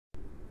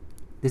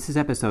This is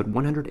episode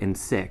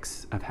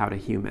 106 of How to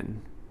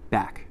Human,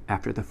 back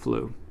after the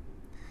flu.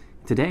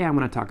 Today I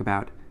want to talk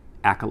about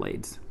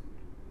accolades.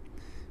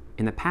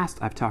 In the past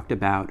I've talked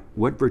about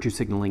what virtue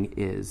signaling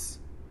is,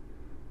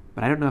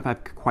 but I don't know if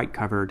I've quite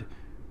covered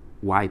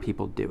why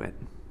people do it.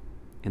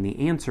 And the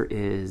answer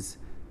is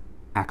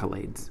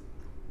accolades.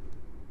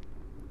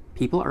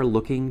 People are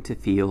looking to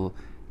feel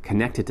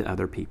connected to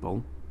other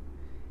people,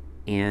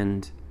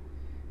 and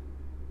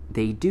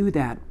they do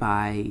that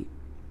by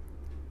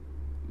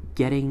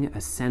getting a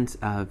sense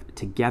of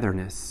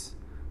togetherness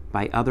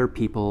by other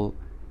people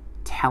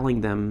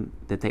telling them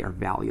that they are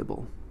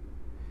valuable.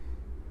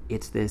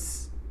 It's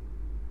this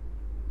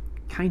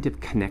kind of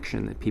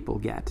connection that people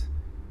get,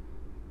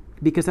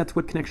 because that's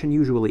what connection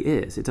usually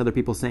is. It's other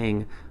people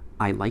saying,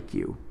 I like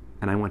you,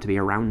 and I want to be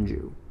around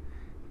you.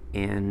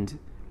 And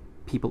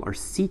people are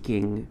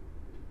seeking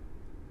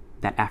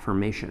that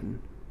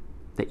affirmation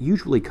that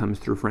usually comes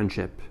through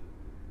friendship,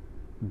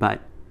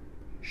 but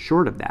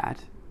short of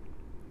that,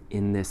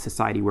 in this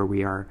society where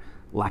we are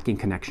lacking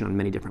connection on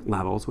many different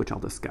levels, which I'll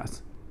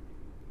discuss,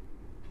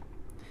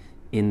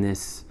 in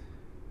this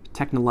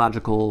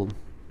technological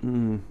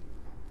mini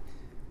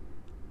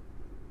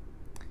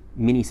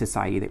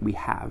society that we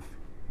have,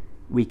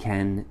 we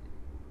can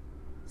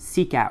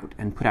seek out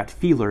and put out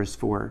feelers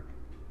for,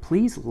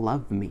 please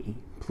love me,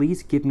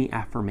 please give me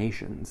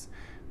affirmations,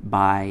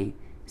 by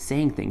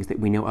saying things that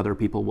we know other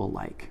people will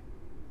like.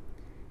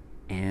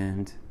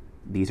 And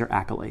these are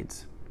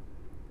accolades.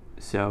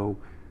 So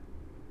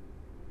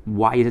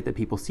why is it that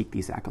people seek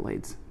these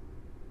accolades?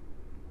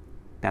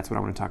 That's what I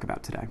want to talk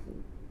about today.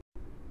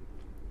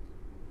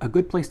 A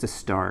good place to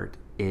start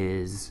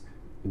is,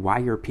 why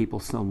are people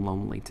so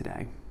lonely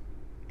today?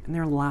 And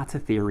there are lots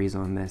of theories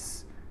on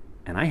this,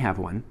 and I have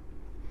one.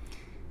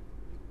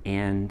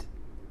 And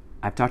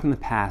I've talked in the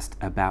past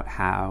about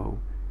how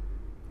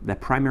the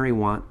primary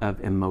want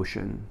of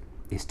emotion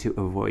is to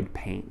avoid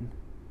pain.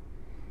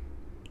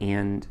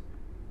 And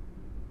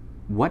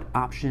what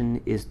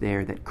option is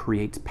there that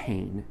creates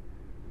pain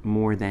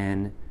more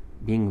than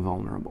being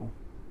vulnerable?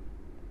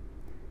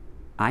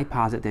 I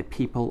posit that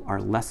people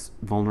are less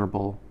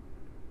vulnerable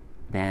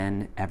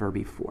than ever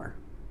before.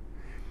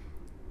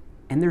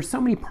 And there's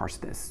so many parts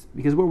to this,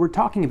 because what we're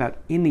talking about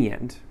in the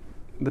end,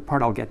 the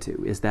part I'll get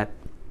to, is that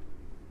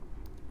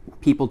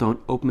people don't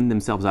open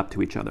themselves up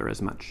to each other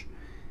as much.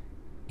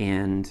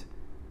 And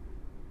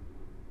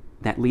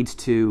that leads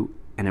to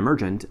an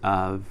emergent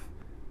of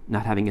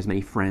not having as many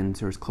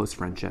friends or as close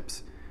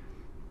friendships.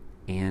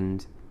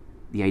 And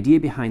the idea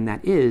behind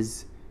that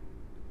is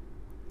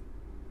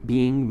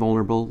being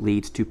vulnerable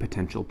leads to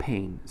potential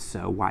pain.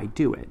 So why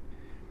do it?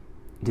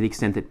 To the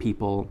extent that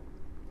people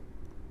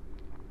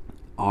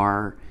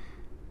are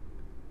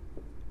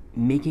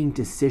making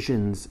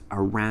decisions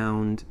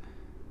around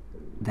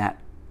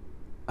that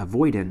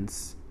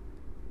avoidance,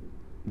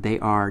 they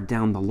are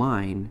down the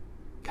line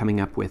coming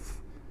up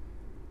with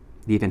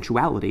the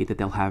eventuality that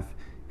they'll have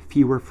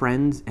fewer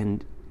friends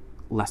and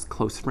less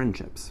close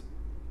friendships.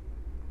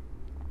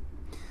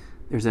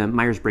 There's a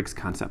Myers-Briggs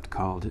concept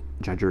called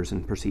judgers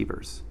and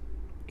perceivers.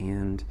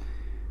 And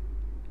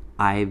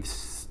I've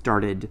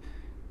started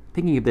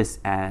thinking of this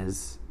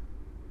as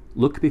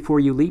look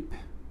before you leap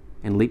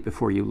and leap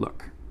before you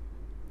look.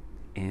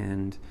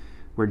 And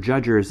where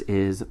judgers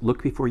is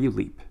look before you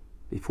leap.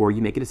 Before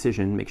you make a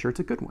decision, make sure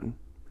it's a good one.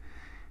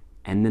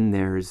 And then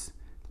there's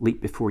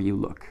leap before you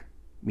look,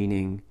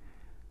 meaning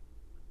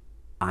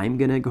I'm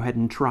going to go ahead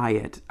and try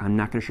it. I'm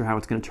not going to sure how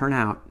it's going to turn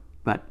out,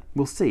 but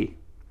we'll see.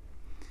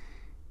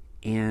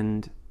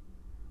 And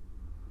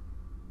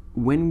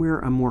when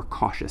we're a more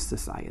cautious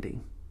society,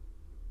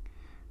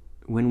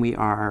 when we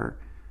are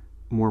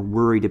more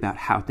worried about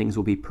how things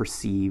will be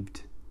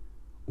perceived,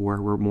 or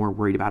we're more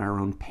worried about our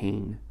own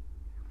pain,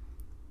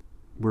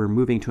 we're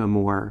moving to a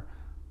more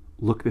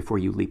look before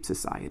you leap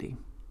society.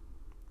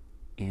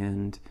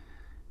 And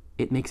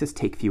it makes us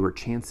take fewer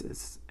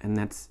chances. And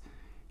that's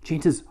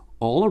chances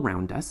all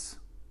around us.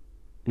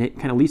 And it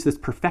kind of leads to this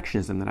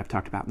perfectionism that I've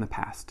talked about in the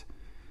past.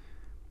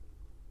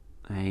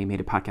 I made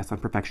a podcast on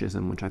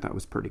perfectionism, which I thought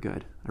was pretty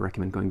good. I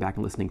recommend going back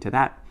and listening to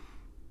that.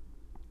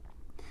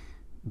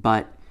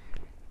 But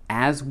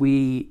as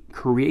we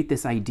create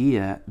this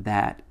idea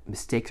that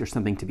mistakes are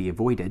something to be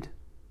avoided,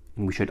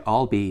 and we should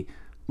all be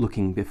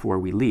looking before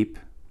we leap,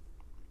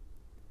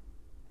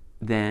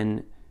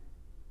 then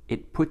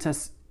it puts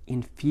us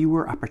in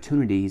fewer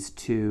opportunities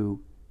to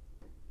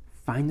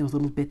find those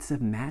little bits of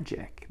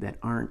magic that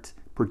aren't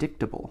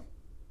predictable.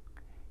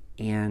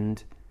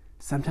 And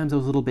sometimes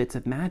those little bits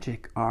of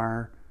magic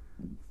are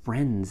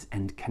friends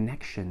and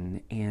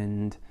connection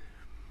and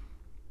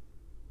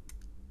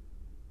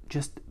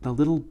just the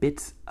little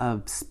bits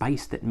of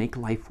spice that make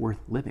life worth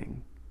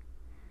living.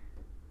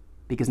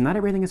 Because not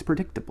everything is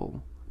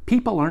predictable.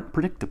 People aren't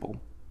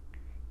predictable.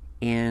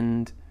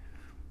 And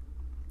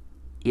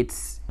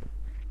it's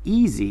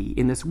easy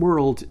in this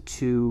world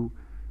to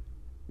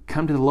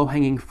come to the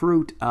low-hanging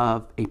fruit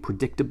of a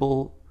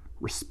predictable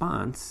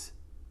response,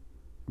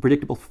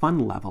 predictable fun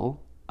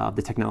level of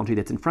the technology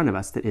that's in front of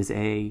us that is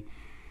a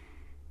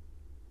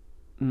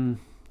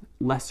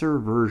lesser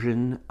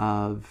version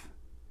of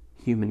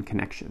human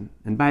connection.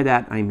 And by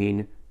that, I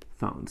mean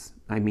phones.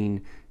 I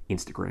mean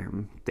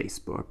Instagram,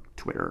 Facebook,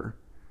 Twitter.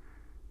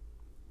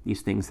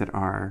 These things that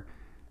are,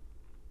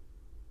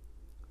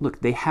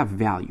 look, they have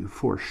value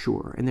for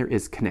sure, and there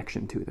is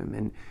connection to them.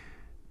 And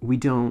we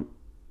don't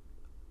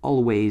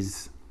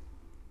always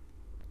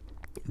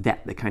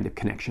vet the kind of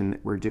connection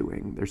that we're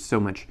doing. There's so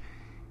much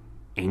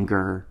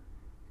anger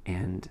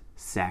and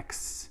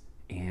sex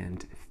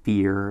and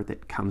fear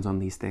that comes on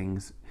these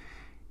things.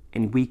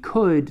 And we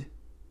could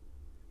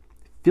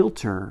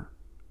filter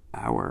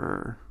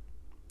our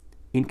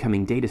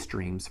incoming data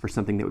streams for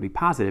something that would be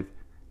positive.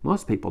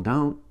 Most people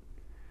don't.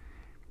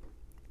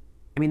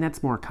 I mean,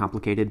 that's more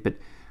complicated, but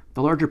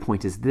the larger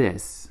point is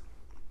this,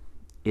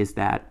 is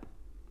that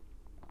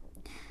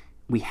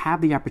we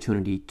have the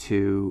opportunity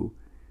to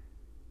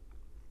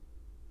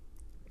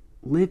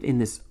live in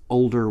this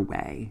older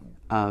way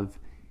of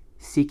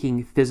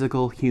seeking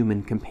physical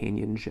human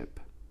companionship,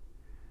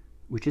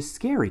 which is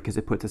scary because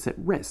it puts us at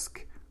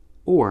risk.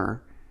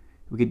 Or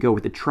we could go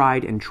with the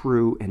tried and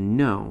true and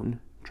known.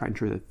 Tried and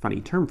true is a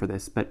funny term for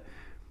this, but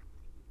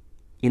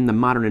in the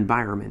modern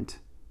environment,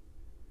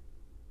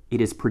 it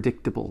is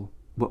predictable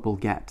what we'll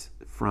get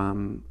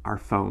from our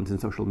phones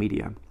and social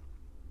media.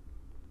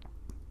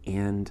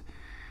 And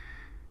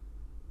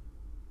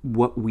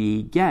what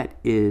we get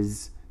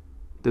is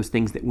those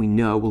things that we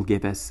know will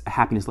give us a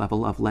happiness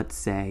level of, let's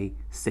say,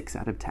 6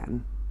 out of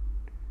 10.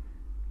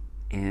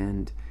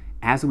 And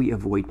as we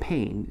avoid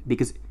pain,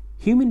 because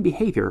human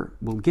behavior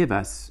will give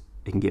us,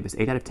 it can give us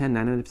 8 out of 10,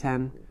 9 out of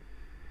 10,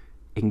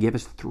 it can give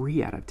us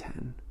 3 out of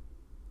 10.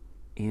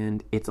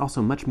 And it's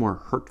also much more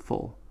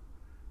hurtful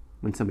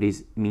when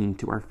somebody's mean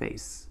to our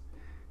face.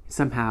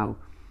 Somehow,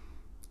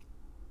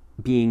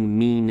 being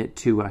mean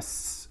to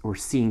us or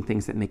seeing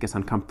things that make us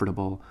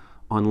uncomfortable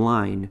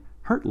online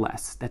hurt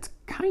less. That's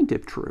kind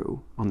of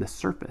true on the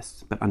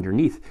surface, but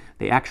underneath,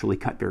 they actually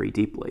cut very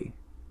deeply.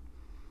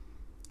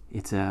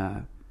 It's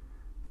a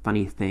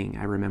funny thing.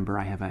 I remember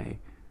I have a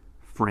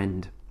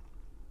friend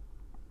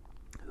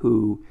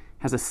who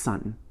has a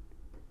son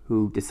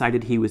who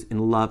decided he was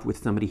in love with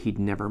somebody he'd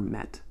never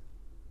met,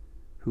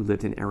 who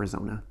lived in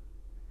Arizona,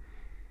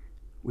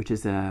 which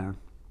is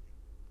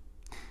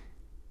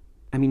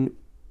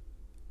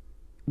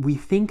we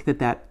think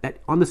that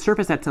on the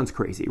surface that sounds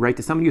crazy, right?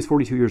 To somebody who's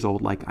 42 years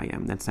old like I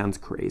am, that sounds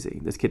crazy.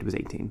 This kid was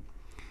 18.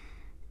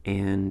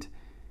 And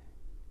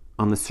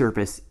on the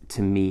surface,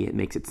 to me, it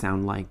makes it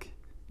sound like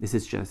this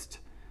is just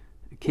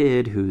a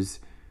kid who's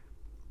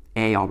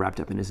A, all wrapped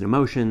up in his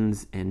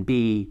emotions, and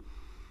B,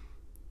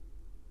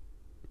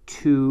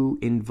 too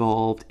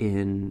involved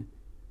in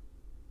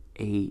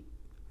a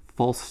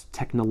false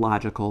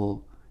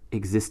technological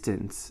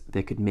existence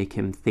that could make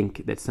him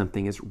think that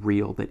something is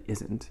real that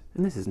isn't.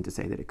 And this isn't to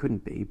say that it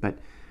couldn't be, but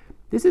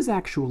this is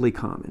actually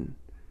common.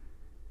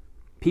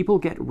 People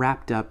get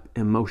wrapped up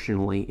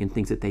emotionally in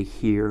things that they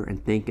hear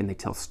and think, and they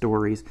tell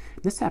stories.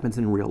 This happens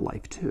in real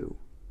life too.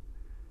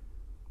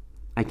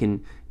 I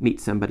can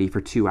meet somebody for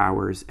 2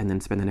 hours and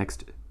then spend the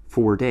next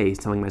 4 days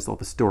telling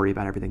myself a story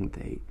about everything that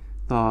they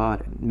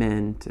thought and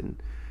meant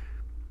and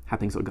how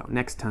things will go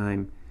next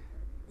time.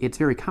 It's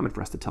very common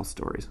for us to tell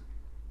stories.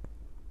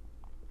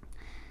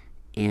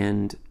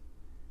 And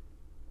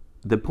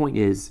the point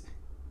is,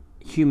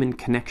 human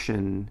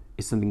connection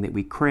is something that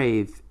we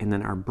crave, and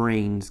then our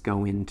brains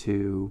go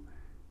into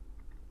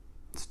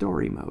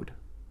story mode.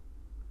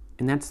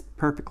 And that's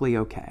perfectly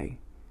okay.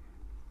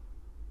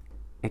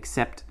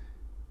 Except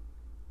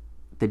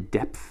the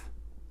depth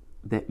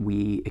that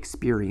we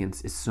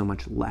experience is so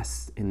much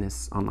less in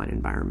this online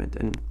environment.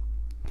 And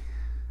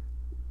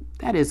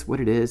that is what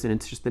it is, and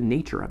it's just the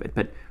nature of it.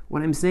 But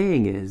what I'm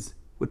saying is,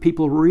 what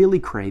people really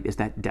crave is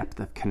that depth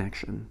of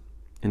connection,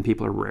 and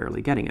people are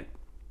rarely getting it.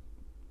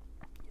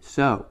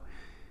 So,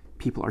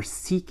 people are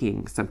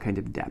seeking some kind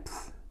of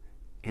depth,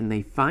 and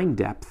they find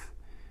depth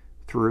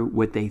through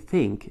what they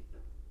think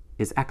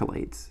is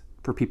accolades,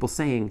 for people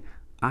saying,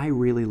 I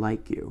really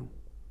like you.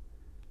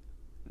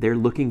 They're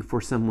looking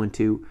for someone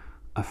to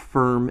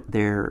affirm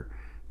their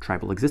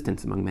tribal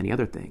existence, among many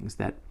other things,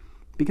 that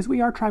because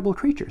we are tribal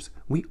creatures,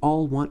 we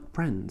all want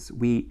friends.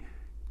 We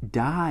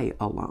die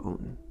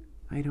alone.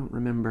 I don't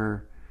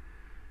remember,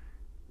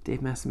 Dave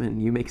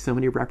Messman, you make so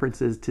many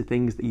references to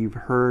things that you've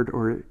heard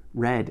or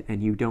read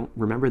and you don't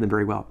remember them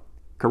very well.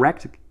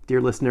 Correct, dear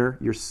listener,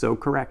 you're so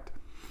correct.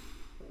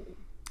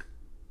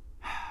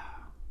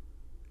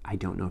 I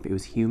don't know if it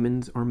was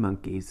humans or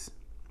monkeys,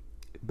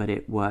 but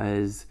it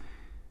was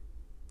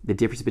the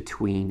difference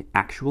between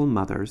actual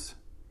mothers,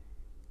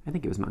 I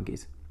think it was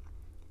monkeys,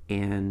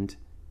 and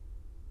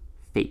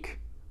fake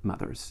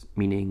mothers,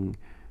 meaning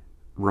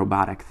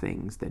robotic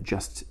things that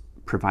just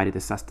provided the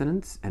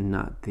sustenance and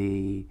not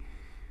the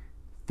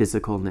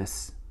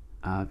physicalness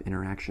of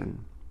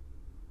interaction.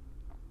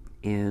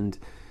 And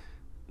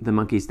the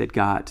monkeys that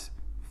got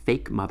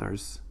fake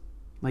mothers,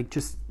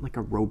 just like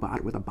a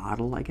robot with a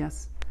bottle, I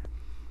guess,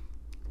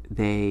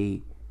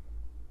 they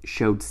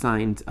showed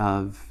signs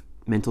of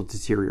mental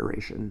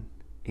deterioration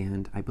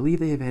And I believe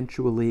they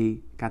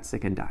eventually got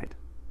sick and died.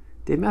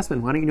 Dave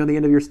Messman, why don't you know the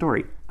end of your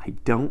story? I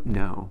don't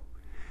know.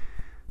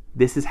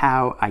 This is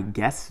how I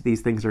guess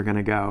these things are going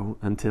to go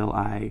until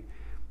I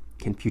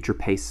can future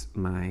pace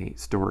my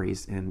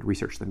stories and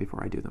research them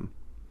before I do them.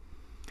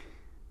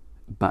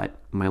 But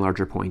my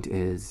larger point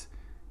is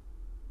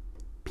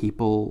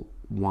people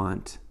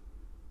want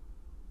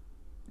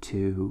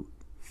to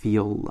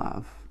feel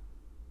love,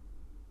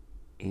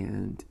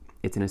 and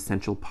it's an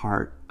essential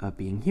part of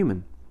being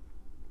human.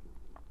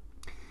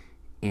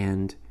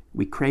 And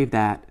we crave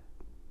that,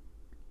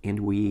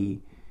 and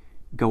we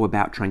go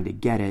about trying to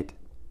get it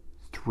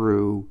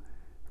through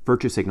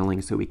virtue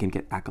signaling so we can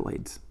get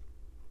accolades,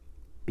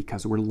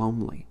 because we're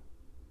lonely.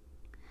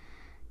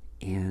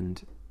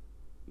 And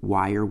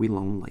why are we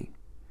lonely?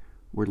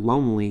 We're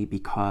lonely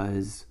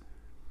because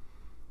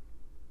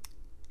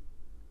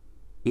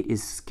it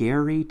is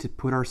scary to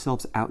put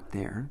ourselves out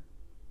there,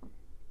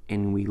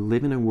 and we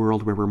live in a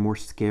world where we're more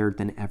scared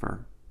than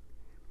ever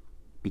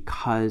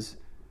because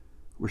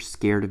we're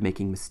scared of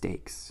making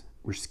mistakes.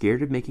 We're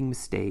scared of making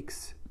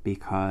mistakes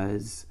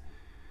because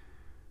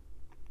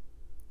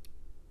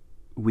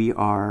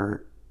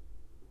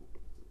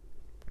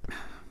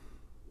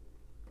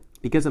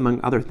because among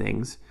other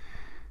things,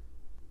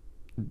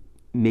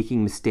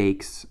 making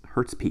mistakes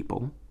hurts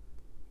people,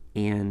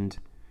 and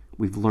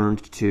we've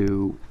learned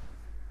to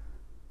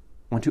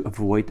want to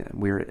avoid them.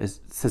 We're a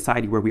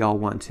society where we all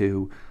want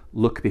to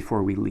look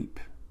before we leap.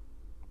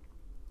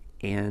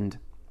 And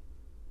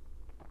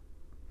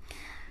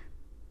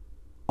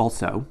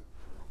also,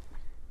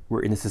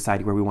 we're in a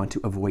society where we want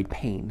to avoid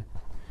pain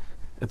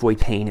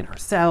in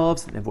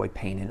ourselves and avoid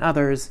pain in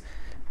others.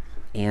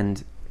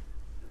 And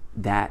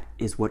that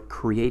is what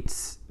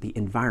creates the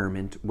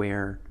environment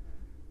where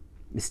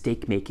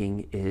mistake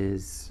making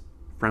is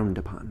frowned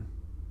upon.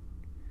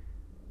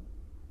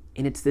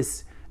 And it's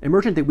this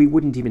emergent that we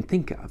wouldn't even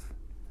think of,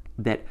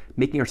 that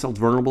making ourselves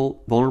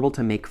vulnerable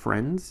to make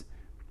friends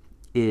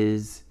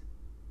is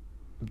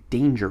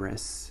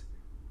dangerous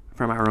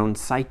from our own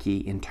psyche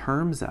in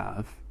terms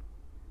of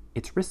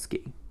it's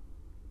risky.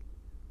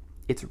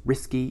 It's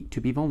risky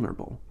to be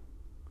vulnerable.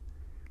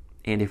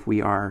 And if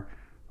we are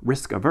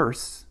risk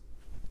averse,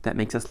 that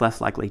makes us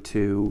less likely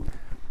to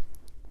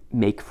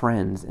make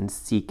friends and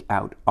seek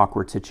out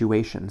awkward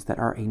situations that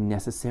are a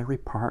necessary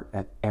part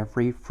of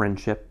every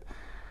friendship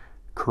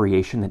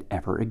creation that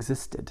ever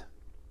existed.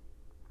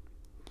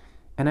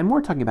 And I'm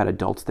more talking about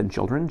adults than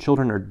children.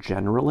 Children are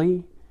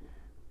generally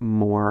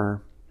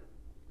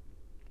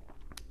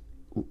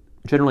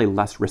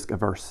less risk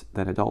averse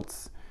than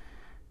adults.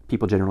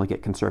 People generally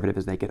get conservative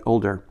as they get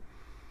older,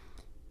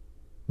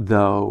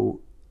 though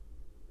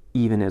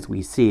even as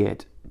we see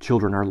it,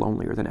 children are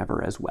lonelier than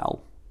ever as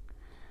well.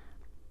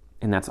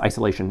 And that's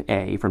isolation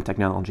A from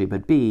technology,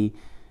 but B,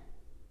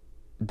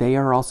 they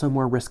are also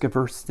more risk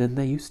averse than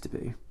they used to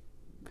be.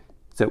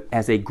 So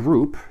as a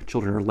group,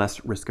 children are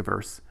less risk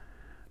averse,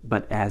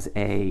 but as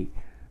a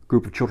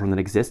group of children that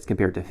exists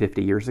compared to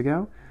 50 years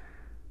ago,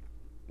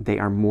 they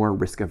are more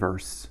risk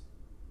averse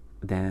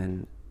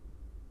than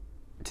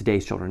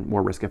today's children,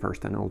 more risk averse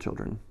than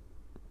older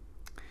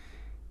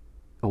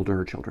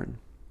children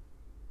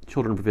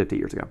from 50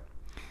 years ago.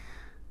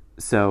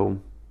 So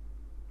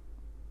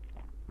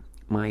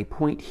my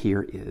point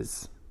here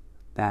is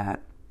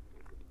that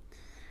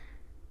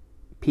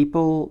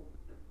people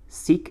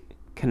seek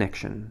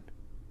connection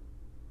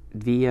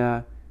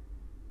via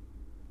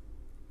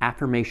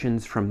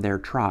affirmations from their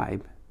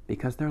tribe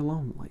because they're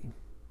lonely.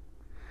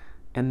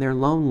 And they're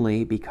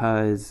lonely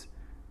because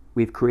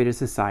we've created a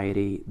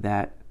society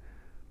that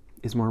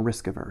is more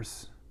risk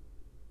averse.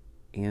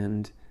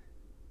 And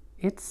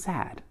it's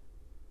sad.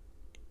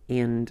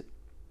 And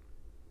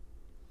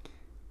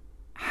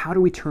how do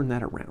we turn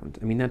that around?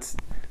 I mean,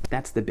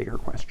 that's the bigger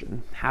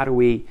question. How do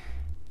we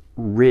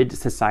rid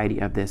society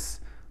of this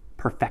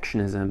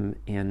perfectionism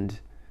and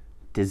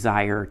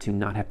desire to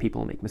not have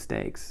people make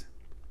mistakes?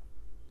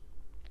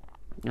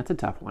 That's a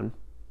tough one.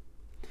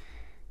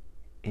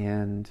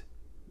 And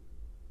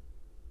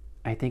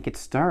I think it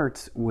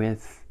starts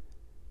with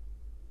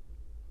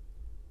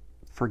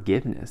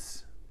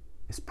forgiveness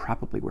is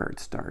probably where it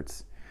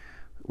starts.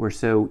 We're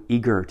so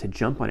eager to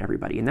jump on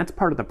everybody, and that's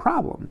part of the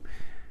problem.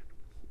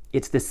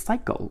 It's this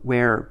cycle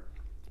where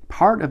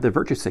part of the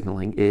virtue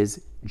signaling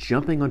is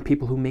jumping on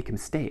people who make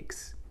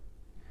mistakes,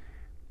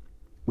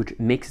 which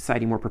makes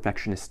society more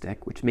perfectionistic,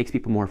 which makes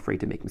people more afraid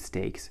to make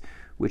mistakes,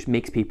 which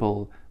makes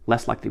people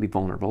less likely to be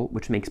vulnerable,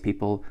 which makes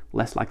people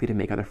less likely to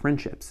make other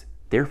friendships.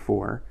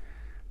 Therefore,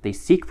 they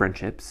seek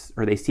friendships,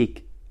 or they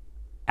seek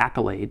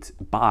accolades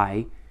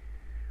by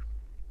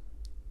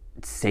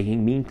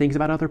saying mean things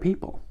about other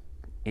people.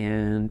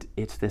 And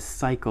it's this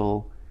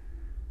cycle.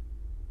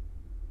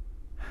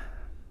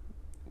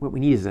 What we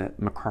need is a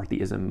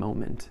McCarthyism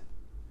moment.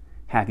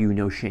 Have you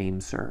no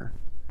shame, sir?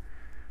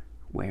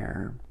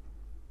 Where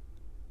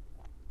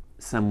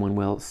someone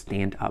will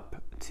stand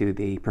up to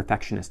the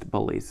perfectionist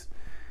bullies.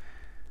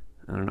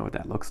 I don't know what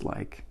that looks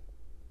like.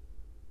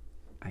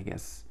 I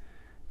guess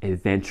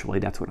eventually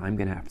that's what I'm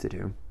going to have to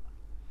do.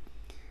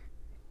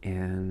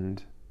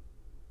 And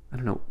I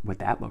don't know what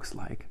that looks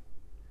like.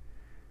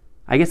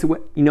 I guess you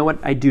know what?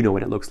 I do know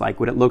what it looks like.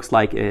 What it looks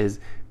like is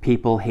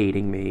people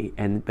hating me,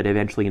 but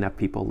eventually enough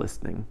people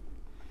listening.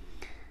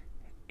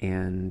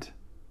 And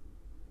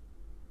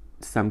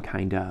some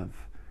kind of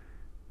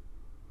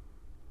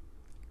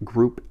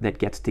group that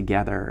gets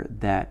together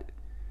that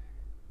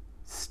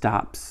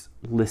stops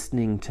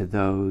listening to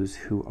those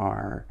who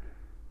are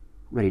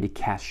ready to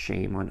cast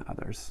shame on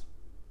others.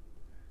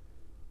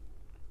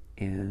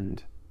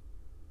 And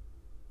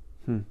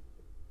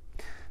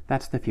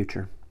that's the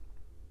future.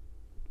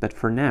 But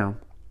for now,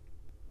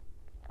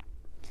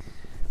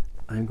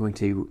 I'm going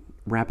to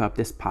wrap up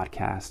this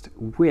podcast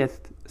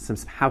with some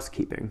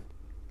housekeeping.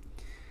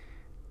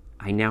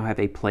 I now have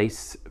a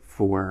place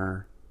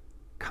for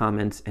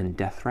comments and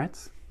death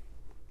threats,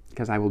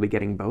 because I will be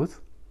getting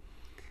both.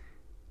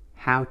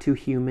 How to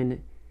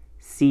Human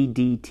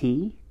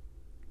CDT,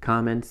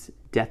 comments,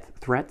 death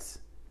threats,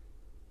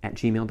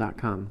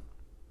 @gmail.com.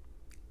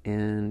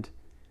 And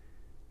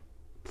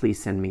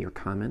please send me your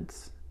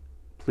comments.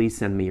 Please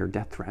send me your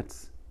death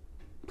threats.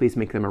 Please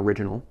make them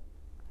original.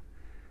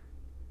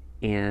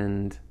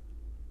 And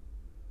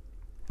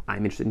I'm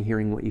interested in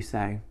hearing what you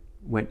say.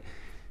 What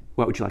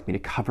would you like me to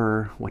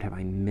cover? What have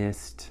I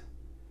missed?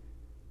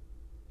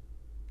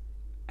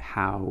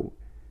 How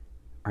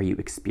are you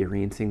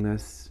experiencing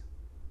this?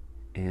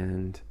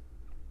 And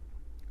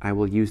I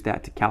will use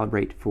that to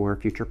calibrate for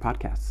future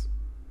podcasts.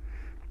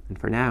 And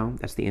for now,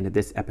 that's the end of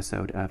this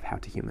episode of How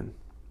to Human.